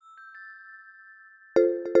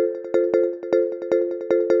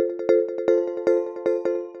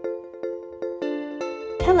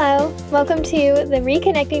Hello, welcome to the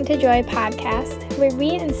Reconnecting to Joy podcast, where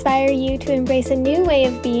we inspire you to embrace a new way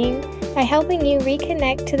of being by helping you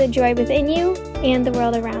reconnect to the joy within you and the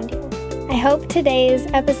world around you. I hope today's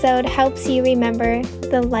episode helps you remember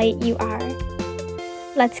the light you are.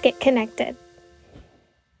 Let's get connected.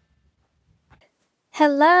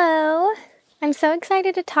 Hello, I'm so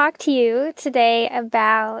excited to talk to you today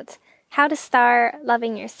about how to start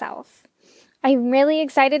loving yourself. I'm really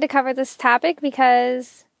excited to cover this topic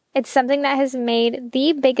because it's something that has made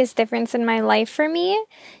the biggest difference in my life for me,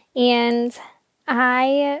 and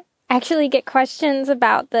I actually get questions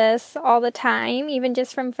about this all the time, even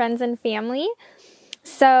just from friends and family.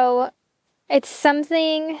 So it's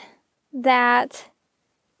something that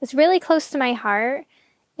is really close to my heart,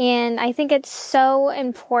 and I think it's so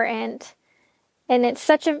important, and it's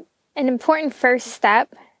such an important first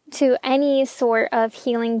step to any sort of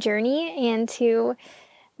healing journey and to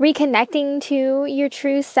reconnecting to your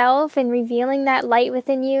true self and revealing that light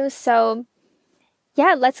within you. So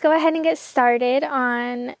yeah, let's go ahead and get started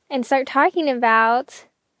and start talking about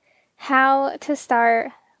how to start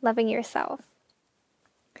loving yourself.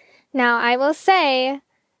 Now, I will say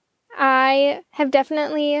I have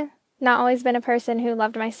definitely not always been a person who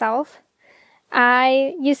loved myself.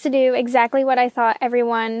 I used to do exactly what I thought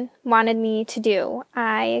everyone wanted me to do.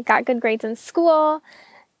 I got good grades in school.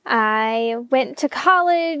 I went to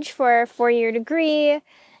college for a 4-year degree,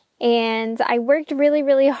 and I worked really,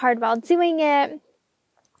 really hard while doing it.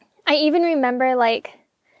 I even remember,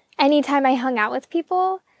 anytime I hung out with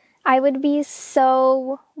people, I would be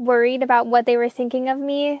so worried about what they were thinking of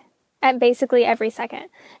me at basically every second.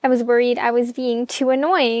 I was worried I was being too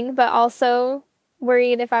annoying, but also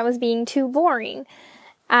worried if I was being too boring.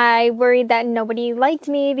 I worried that nobody liked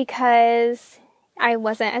me because I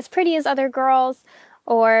wasn't as pretty as other girls,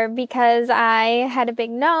 or because I had a big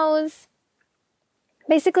nose.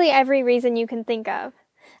 Basically every reason you can think of.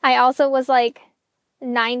 I also was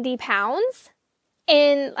 90 pounds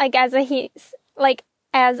as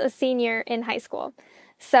a senior in high school.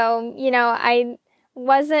 So, I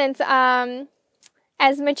wasn't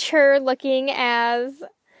as mature looking as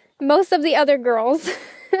most of the other girls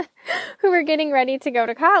who were getting ready to go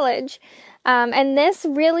to college. And this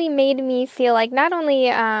really made me feel like not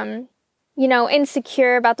only,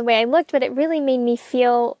 insecure about the way I looked, but it really made me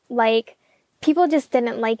feel like people just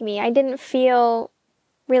didn't like me. I didn't feel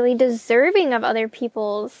really deserving of other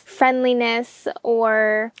people's friendliness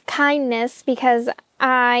or kindness because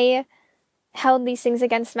I held these things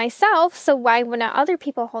against myself. So why wouldn't other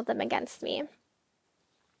people hold them against me?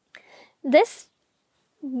 This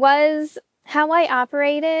was how I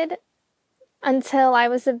operated until I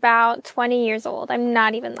was about 20 years old. I'm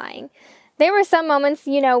not even lying. There were some moments,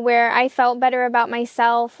 where I felt better about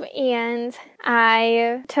myself and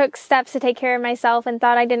I took steps to take care of myself and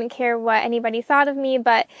thought I didn't care what anybody thought of me,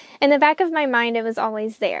 but in the back of my mind, it was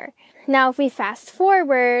always there. Now, if we fast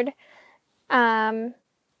forward, at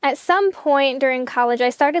some point during college, I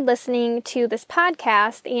started listening to this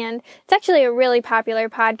podcast, and it's actually a really popular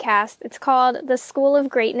podcast. It's called The School of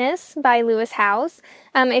Greatness by Lewis Howes.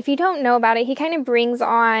 If you don't know about it, he kind of brings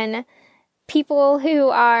on people who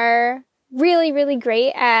are really, really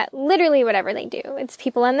great at literally whatever they do. It's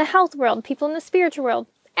people in the health world, people in the spiritual world,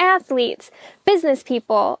 athletes, business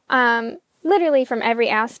people, literally from every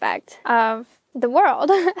aspect of the world.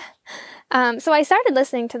 So I started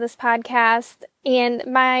listening to this podcast, and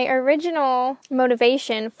my original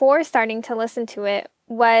motivation for starting to listen to it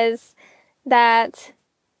was that,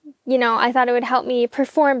 I thought it would help me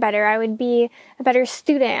perform better. I would be a better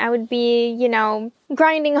student. I would be,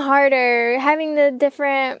 grinding harder, having the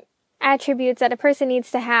different attributes that a person needs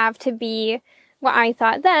to have to be what I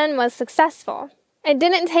thought then was successful. It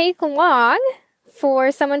didn't take long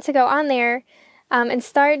for someone to go on there and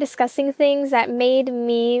start discussing things that made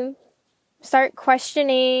me start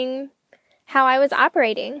questioning how I was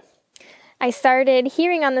operating. I started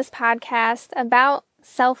hearing on this podcast about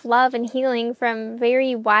self-love and healing from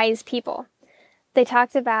very wise people. They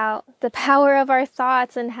talked about the power of our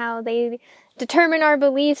thoughts and how they determine our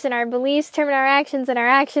beliefs, and our beliefs determine our actions, and our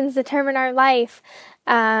actions determine our life.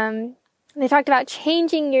 They talked about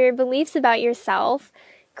changing your beliefs about yourself,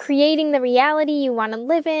 creating the reality you want to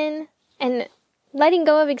live in, and letting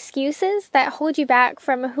go of excuses that hold you back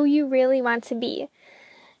from who you really want to be.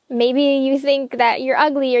 Maybe you think that you're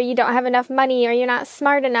ugly, or you don't have enough money, or you're not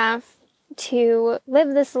smart enough to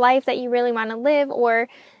live this life that you really want to live, or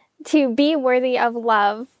to be worthy of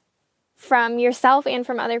love from yourself and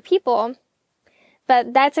from other people.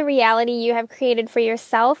 But that's a reality you have created for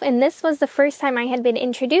yourself, and this was the first time I had been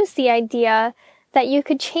introduced the idea that you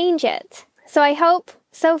could change it. So I hope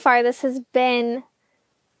so far this has been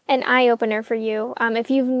an eye-opener for you.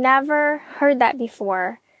 If you've never heard that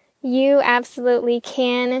before, you absolutely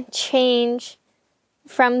can change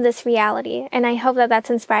from this reality. And I hope that that's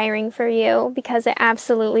inspiring for you, because it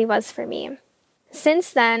absolutely was for me.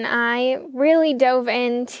 Since then, I really dove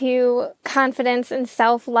into confidence and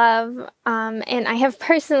self-love, and I have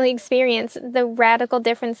personally experienced the radical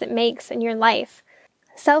difference it makes in your life.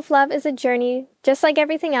 Self-love is a journey just like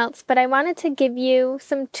everything else, but I wanted to give you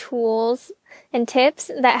some tools and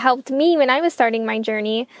tips that helped me when I was starting my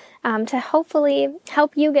journey, to hopefully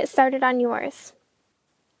help you get started on yours.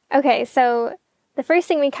 Okay, so the first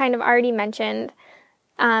thing we kind of already mentioned,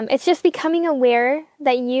 it's just becoming aware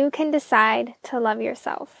that you can decide to love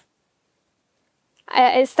yourself.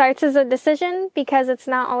 It starts as a decision because it's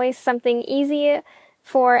not always something easy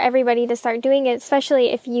for everybody to start doing it, especially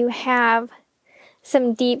if you have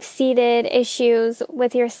some deep-seated issues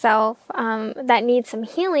with yourself that need some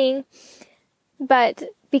healing. But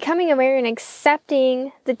becoming aware and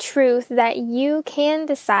accepting the truth that you can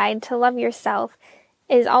decide to love yourself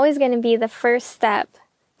is always going to be the first step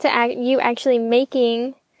to you actually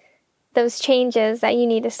making those changes that you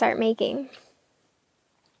need to start making.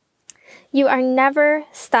 You are never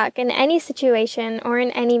stuck in any situation or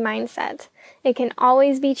in any mindset. It can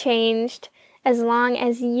always be changed as long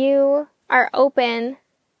as you are open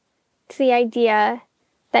to the idea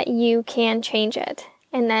that you can change it.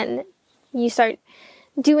 And then you start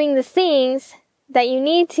doing the things that you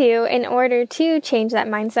need to in order to change that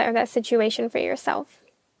mindset or that situation for yourself.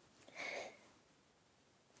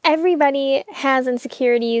 Everybody has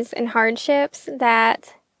insecurities and hardships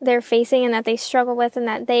that they're facing and that they struggle with and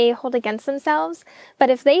that they hold against themselves. But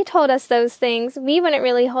if they told us those things, we wouldn't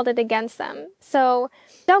really hold it against them. So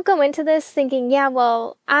don't go into this thinking, yeah,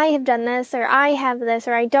 well, I have done this, or I have this,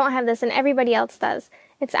 or I don't have this, and everybody else does.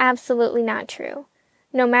 It's absolutely not true.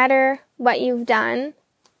 No matter what you've done,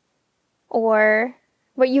 or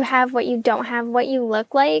what you have, what you don't have, what you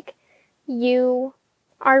look like, you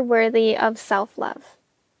are worthy of self-love.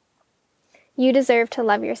 You deserve to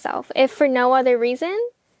love yourself, if for no other reason,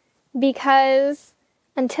 because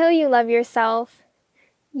until you love yourself,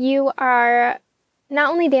 you are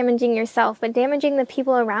not only damaging yourself, but damaging the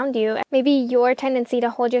people around you. Maybe your tendency to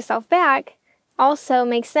hold yourself back also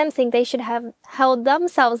makes them think they should have held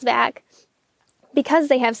themselves back because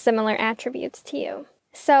they have similar attributes to you.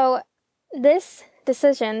 So this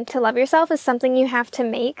decision to love yourself is something you have to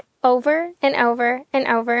make over and over and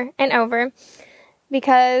over and over,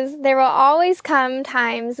 because there will always come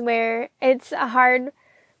times where it's a hard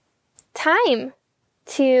time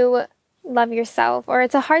to love yourself, or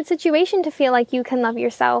it's a hard situation to feel like you can love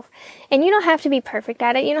yourself. And you don't have to be perfect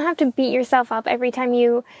at it. You don't have to beat yourself up every time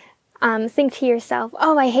you think to yourself,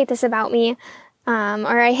 oh, I hate this about me,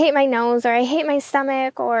 or I hate my nose, or I hate my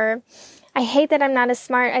stomach, or I hate that I'm not as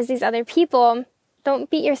smart as these other people. Don't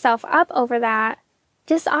beat yourself up over that.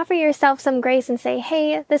 Just offer yourself some grace and say,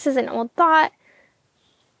 hey, this is an old thought.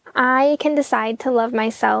 I can decide to love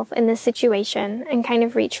myself in this situation and kind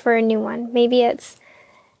of reach for a new one. Maybe it's,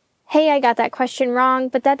 hey, I got that question wrong,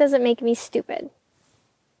 but that doesn't make me stupid.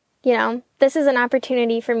 You know, this is an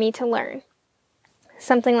opportunity for me to learn.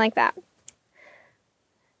 Something like that.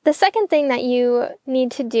 The second thing that you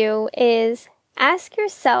need to do is ask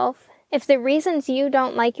yourself if the reasons you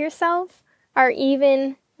don't like yourself are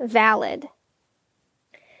even valid.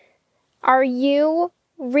 Are you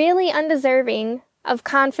really undeserving of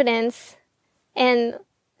confidence and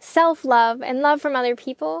self-love and love from other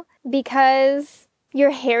people because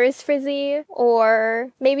your hair is frizzy,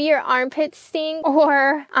 or maybe your armpits stink,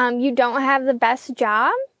 or you don't have the best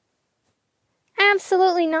job?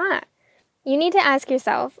 Absolutely not. You need to ask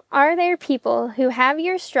yourself, are there people who have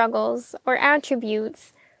your struggles or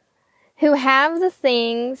attributes, who have the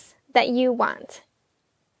things that you want?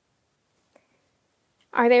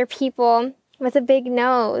 Are there people with a big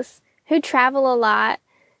nose who travel a lot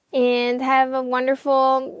and have a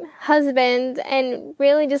wonderful husband and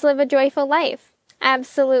really just live a joyful life?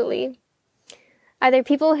 Absolutely. Are there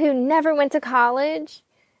people who never went to college,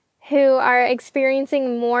 who are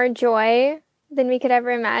experiencing more joy than we could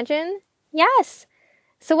ever imagine? Yes.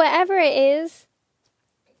 So whatever it is,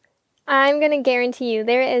 I'm going to guarantee you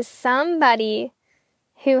there is somebody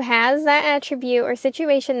who has that attribute or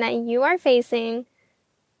situation that you are facing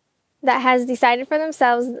that has decided for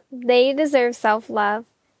themselves they deserve self-love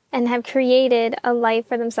and have created a life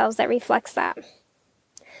for themselves that reflects that.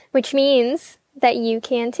 Which means that you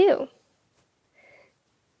can too.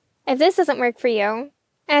 If this doesn't work for you,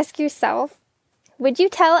 ask yourself, would you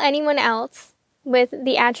tell anyone else with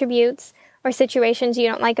the attributes or situations you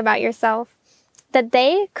don't like about yourself that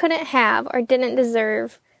they couldn't have or didn't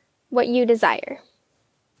deserve what you desire?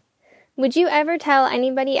 Would you ever tell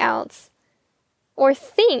anybody else or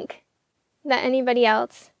think that anybody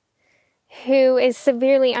else who is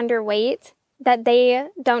severely underweight that they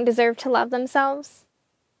don't deserve to love themselves?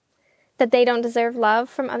 That they don't deserve love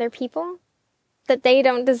from other people? That they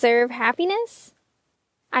don't deserve happiness?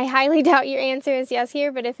 I highly doubt your answer is yes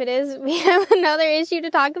here, but if it is, we have another issue to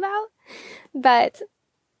talk about. But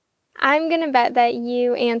I'm going to bet that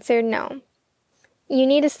you answered no. You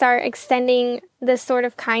need to start extending this sort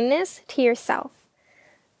of kindness to yourself.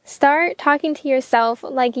 Start talking to yourself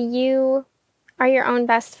like you are your own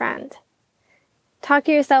best friend. Talk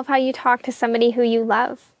to yourself how you talk to somebody who you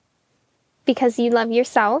love, because you love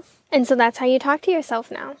yourself, and so that's how you talk to yourself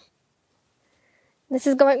now. This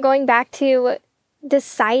is going back to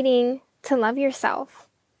deciding to love yourself.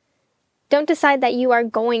 Don't decide that you are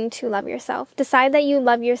going to love yourself. Decide that you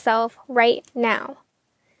love yourself right now.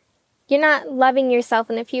 You're not loving yourself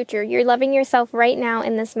in the future. You're loving yourself right now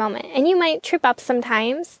in this moment. And you might trip up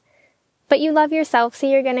sometimes, but you love yourself, so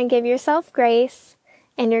you're going to give yourself grace,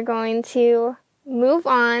 and you're going to move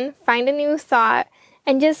on, find a new thought,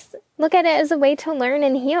 and just look at it as a way to learn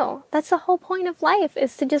and heal. That's the whole point of life,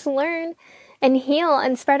 is to just learn and heal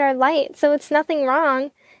and spread our light. So it's nothing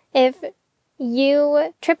wrong if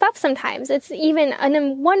you trip up sometimes. It's even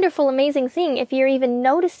a wonderful, amazing thing if you're even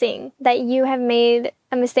noticing that you have made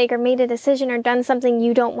a mistake or made a decision or done something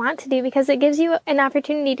you don't want to do, because it gives you an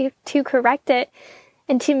opportunity to correct it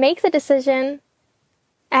and to make the decision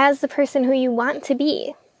as the person who you want to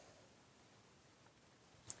be.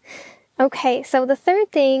 Okay, so the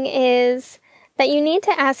third thing is that you need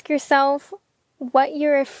to ask yourself what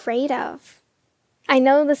you're afraid of. I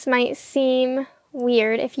know this might seem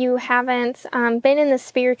weird if you haven't been in the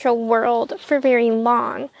spiritual world for very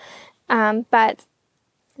long, but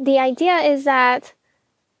the idea is that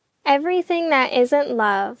everything that isn't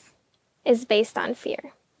love is based on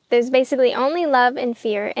fear. There's basically only love and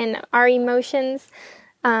fear, and our emotions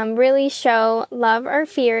really show love or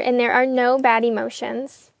fear, and there are no bad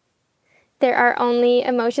emotions. There are only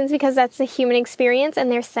emotions, because that's the human experience,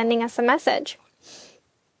 and they're sending us a message.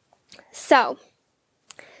 So,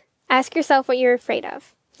 ask yourself what you're afraid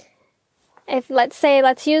of.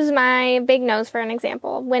 Let's use my big nose for an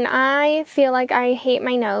example. When I feel like I hate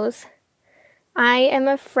my nose, I am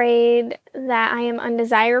afraid that I am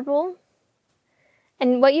undesirable.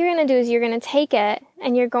 And what you're going to do is you're going to take it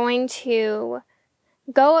and you're going to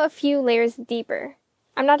go a few layers deeper.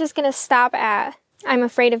 I'm not just going to stop at, I'm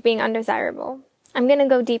afraid of being undesirable. I'm going to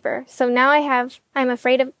go deeper. So now I'm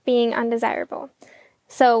afraid of being undesirable.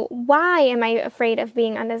 So why am I afraid of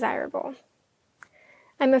being undesirable?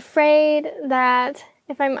 I'm afraid that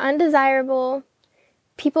if I'm undesirable,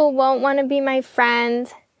 people won't want to be my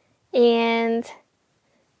friend, and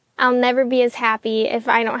I'll never be as happy if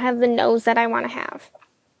I don't have the nose that I want to have.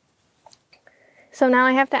 So now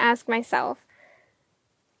I have to ask myself,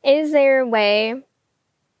 is there a way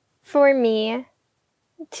for me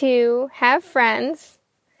to have friends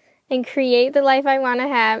and create the life I want to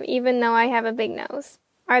have even though I have a big nose?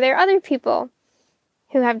 Are there other people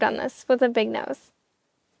who have done this with a big nose?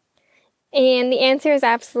 And the answer is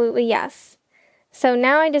absolutely yes. So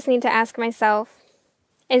now I just need to ask myself,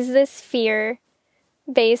 is this fear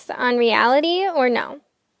based on reality or no?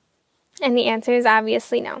 And the answer is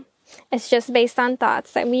obviously no. It's just based on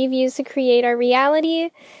thoughts that we've used to create our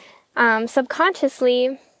reality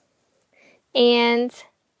subconsciously. And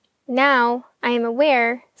now I am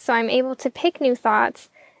aware, so I'm able to pick new thoughts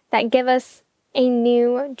that give us a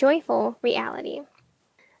new joyful reality.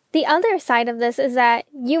 The other side of this is that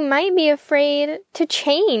you might be afraid to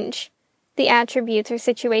change the attributes or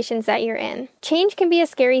situations that you're in. Change can be a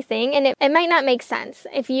scary thing, and it might not make sense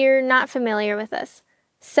if you're not familiar with this.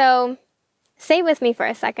 So, stay with me for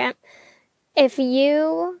a second. If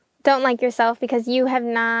you don't like yourself because you have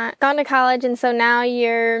not gone to college and so now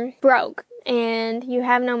you're broke and you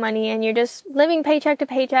have no money and you're just living paycheck to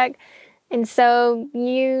paycheck, and so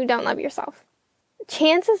you don't love yourself,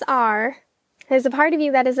 chances are there's a part of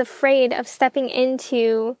you that is afraid of stepping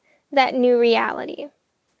into that new reality.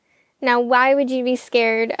 Now, why would you be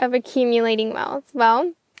scared of accumulating wealth?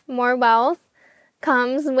 Well, more wealth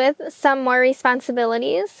comes with some more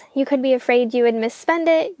responsibilities. You could be afraid you would misspend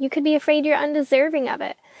it. You could be afraid you're undeserving of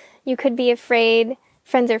it. You could be afraid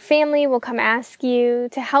friends or family will come ask you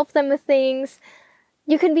to help them with things.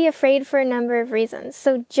 You could be afraid for a number of reasons.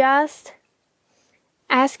 So just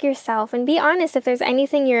ask yourself and be honest if there's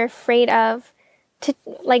anything you're afraid of.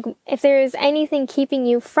 If there's anything keeping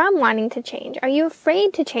you from wanting to change. Are you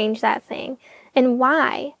afraid to change that thing? And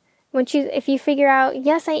why? If you figure out,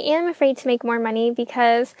 yes, I am afraid to make more money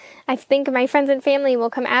because I think my friends and family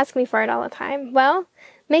will come ask me for it all the time. Well,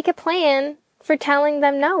 make a plan for telling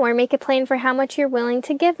them no, or make a plan for how much you're willing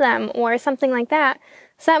to give them, or something like that.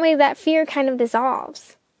 So that way that fear kind of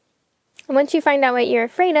dissolves. And once you find out what you're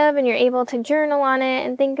afraid of and you're able to journal on it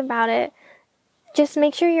and think about it, just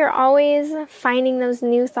make sure you're always finding those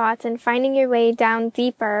new thoughts and finding your way down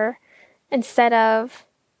deeper instead of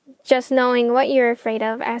just knowing what you're afraid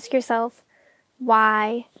of. Ask yourself,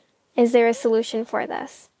 why? Is there a solution for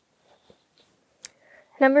this?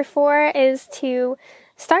 Number 4 is to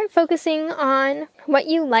start focusing on what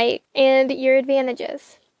you like and your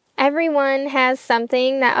advantages. Everyone has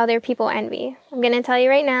something that other people envy. I'm going to tell you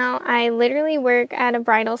right now, I literally work at a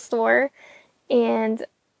bridal store, and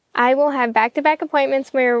I will have back-to-back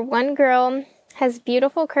appointments where one girl has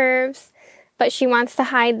beautiful curves, but she wants to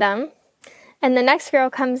hide them. And the next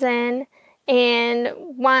girl comes in and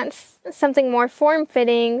wants something more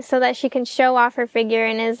form-fitting so that she can show off her figure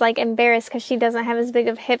and is like embarrassed because she doesn't have as big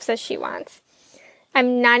of hips as she wants.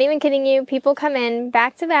 I'm not even kidding you. People come in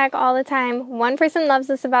back to back all the time. One person loves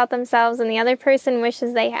this about themselves and the other person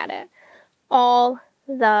wishes they had it. All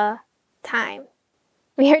the time.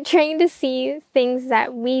 We are trained to see things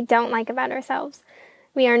that we don't like about ourselves.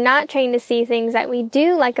 We are not trained to see things that we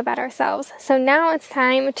do like about ourselves. So now it's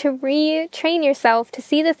time to retrain yourself to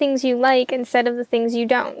see the things you like instead of the things you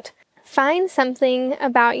don't. Find something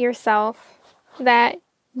about yourself that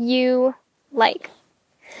you like.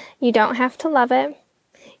 You don't have to love it.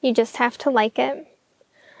 You just have to like it.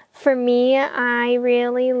 For me, I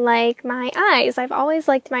really like my eyes. I've always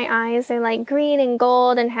liked my eyes. They're like green and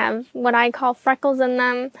gold and have what I call freckles in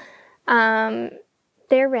them.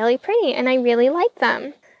 They're really pretty and I really like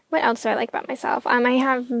them. What else do I like about myself? I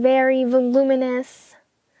have very voluminous,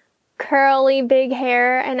 curly, big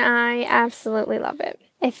hair, and I absolutely love it.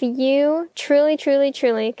 If you truly, truly,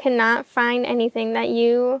 truly cannot find anything that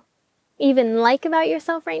you even like about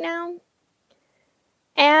yourself right now,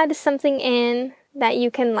 add something in that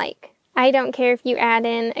you can like. I don't care if you add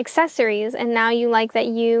in accessories and now you like that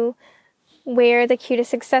you wear the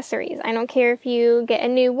cutest accessories. I don't care if you get a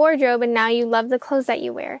new wardrobe and now you love the clothes that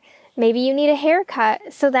you wear. Maybe you need a haircut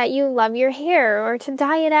so that you love your hair, or to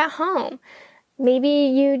dye it at home. Maybe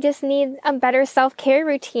you just need a better self-care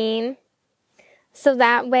routine so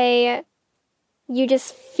that way you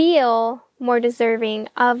just feel more deserving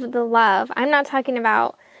of the love. I'm not talking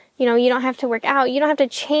about, you don't have to work out. You don't have to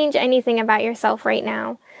change anything about yourself right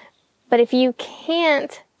now. But if you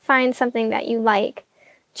can't find something that you like,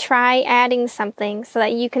 try adding something so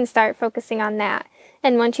that you can start focusing on that.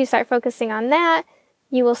 And once you start focusing on that,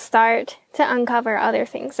 you will start to uncover other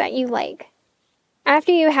things that you like.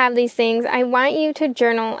 After you have these things, I want you to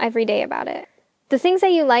journal every day about it. The things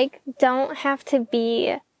that you like don't have to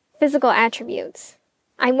be physical attributes.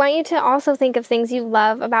 I want you to also think of things you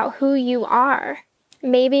love about who you are.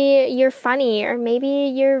 Maybe you're funny, or maybe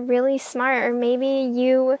you're really smart, or maybe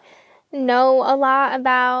you know a lot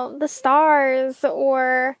about the stars,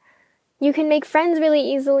 or you can make friends really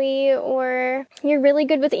easily, or you're really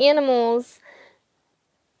good with animals.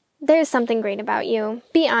 There's something great about you.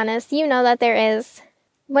 Be honest, you know that there is.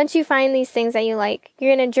 Once you find these things that you like,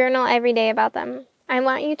 you're going to journal every day about them. I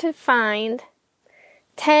want you to find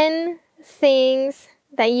 10 things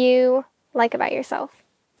that you like about yourself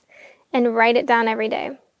and write it down every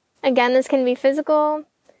day. Again, this can be physical,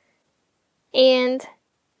 and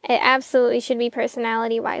it absolutely should be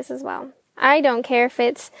personality-wise as well. I don't care if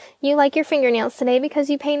it's you like your fingernails today because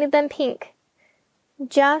you painted them pink.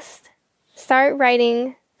 Just start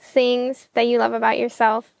writing things that you love about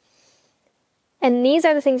yourself. And these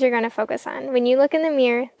are the things you're going to focus on. When you look in the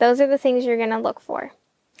mirror, those are the things you're going to look for.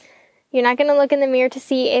 You're not going to look in the mirror to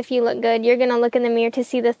see if you look good. You're going to look in the mirror to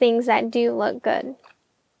see the things that do look good.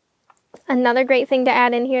 Another great thing to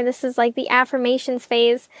add in here, this is like the affirmations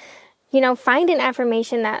phase. Find an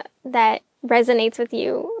affirmation that resonates with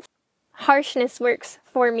you. Harshness works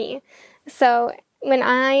for me. So when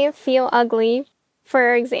I feel ugly,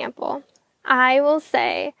 for example, I will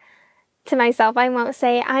say to myself, I won't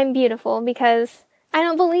say I'm beautiful because I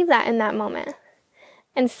don't believe that in that moment.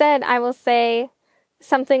 Instead, I will say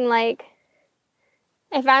something like,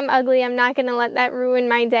 if I'm ugly, I'm not going to let that ruin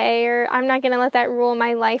my day, or I'm not going to let that rule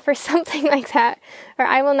my life, or something like that. Or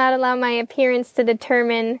I will not allow my appearance to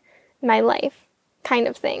determine my life, kind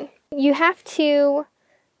of thing. You have to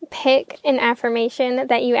pick an affirmation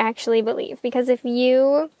that you actually believe, because if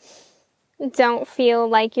you don't feel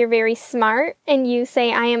like you're very smart and you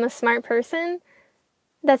say, I am a smart person,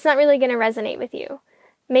 that's not really going to resonate with you.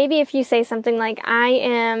 Maybe if you say something like, I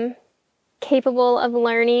am capable of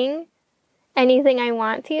learning anything I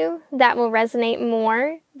want to, that will resonate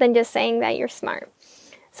more than just saying that you're smart.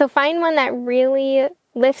 So find one that really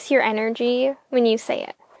lifts your energy when you say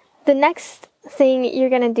it. the next thing you're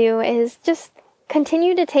going to do is just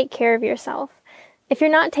continue to take care of yourself. If you're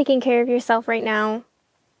not taking care of yourself right now,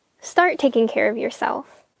 start taking care of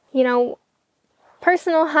yourself.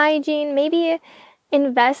 Personal hygiene, maybe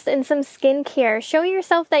invest in some skincare. Show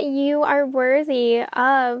yourself that you are worthy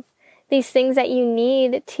of these things that you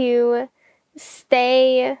need to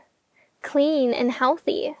stay clean and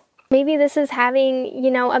healthy. Maybe this is having,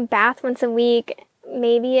 a bath once a week.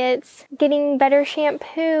 Maybe it's getting better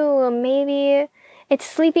shampoo. Maybe it's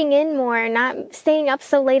sleeping in more, not staying up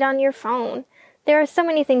so late on your phone. There are so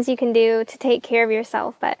many things you can do to take care of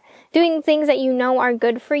yourself, but doing things that you know are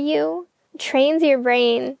good for you trains your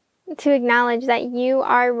brain to acknowledge that you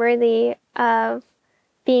are worthy of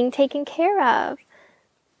being taken care of.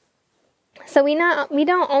 So we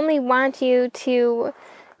don't only want you to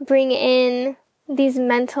bring in these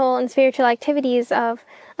mental and spiritual activities of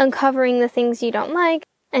uncovering the things you don't like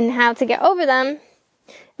and how to get over them.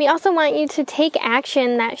 We also want you to take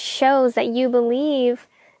action that shows that you believe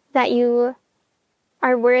that you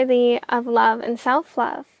are worthy of love and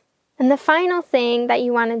self-love. And the final thing that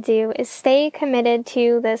you want to do is stay committed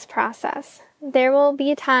to this process. There will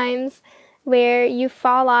be times where you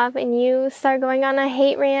fall off and you start going on a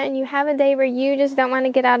hate rant and you have a day where you just don't want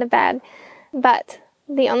to get out of bed. But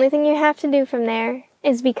the only thing you have to do from there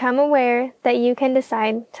is become aware that you can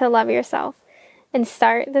decide to love yourself and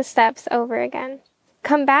start the steps over again.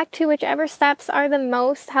 Come back to whichever steps are the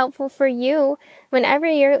most helpful for you whenever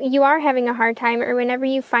you are having a hard time or whenever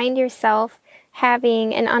you find yourself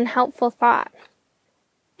having an unhelpful thought.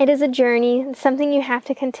 It is a journey, it's something you have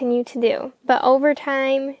to continue to do. But over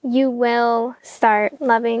time, you will start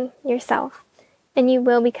loving yourself and you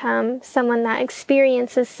will become someone that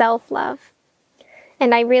experiences self-love.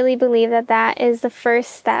 And I really believe that that is the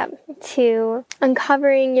first step to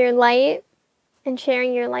uncovering your light and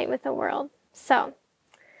sharing your light with the world. So,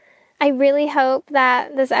 I really hope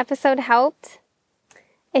that this episode helped.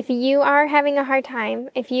 If you are having a hard time,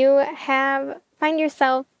 if you find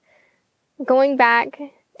yourself going back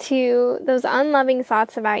to those unloving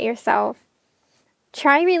thoughts about yourself,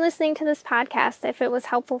 try re-listening to this podcast if it was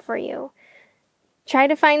helpful for you. Try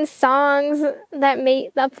to find songs that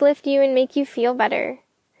may uplift you and make you feel better.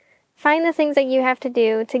 Find the things that you have to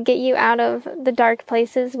do to get you out of the dark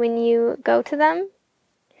places when you go to them.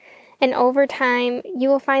 And over time, you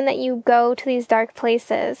will find that you go to these dark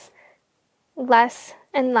places less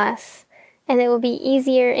and less, and it will be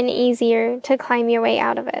easier and easier to climb your way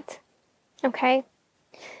out of it. Okay?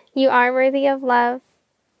 You are worthy of love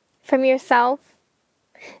from yourself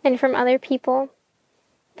and from other people,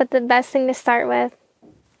 but the best thing to start with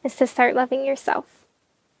is to start loving yourself.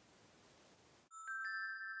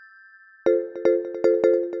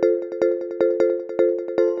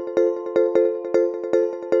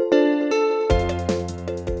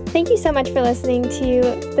 Thank you so much for listening to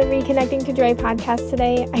the Reconnecting to Joy podcast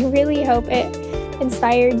today. I really hope it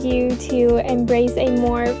inspired you to embrace a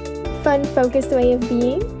more fun, focused way of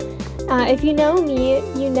being. If you know me,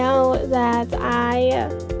 you know that I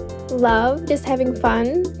love just having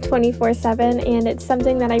fun 24/7, and it's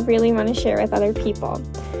something that I really want to share with other people.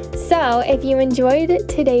 So if you enjoyed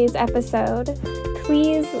today's episode,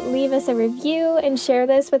 please leave us a review and share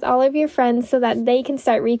this with all of your friends so that they can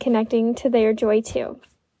start reconnecting to their joy too.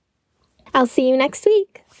 I'll see you next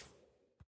week.